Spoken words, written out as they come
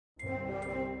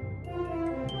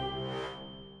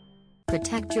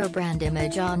Protect your brand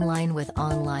image online with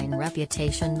online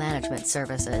reputation management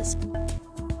services.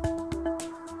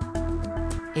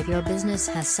 If your business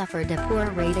has suffered a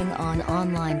poor rating on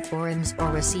online forums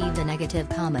or received a negative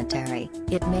commentary,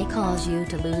 it may cause you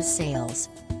to lose sales.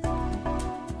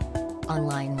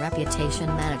 Online reputation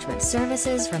management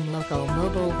services from Local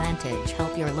Mobile Vantage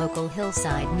help your local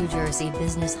Hillside, New Jersey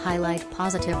business highlight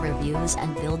positive reviews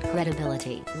and build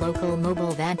credibility. Local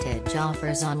Mobile Vantage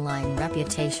offers online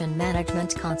reputation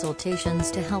management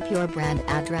consultations to help your brand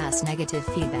address negative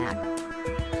feedback.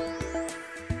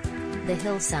 The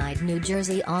Hillside, New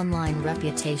Jersey online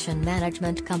reputation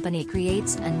management company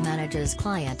creates and manages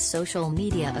client social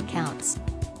media accounts.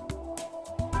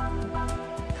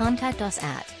 Contact us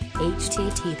at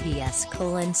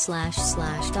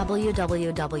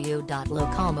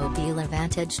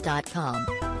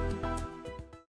https://www.localmobilevantage.com.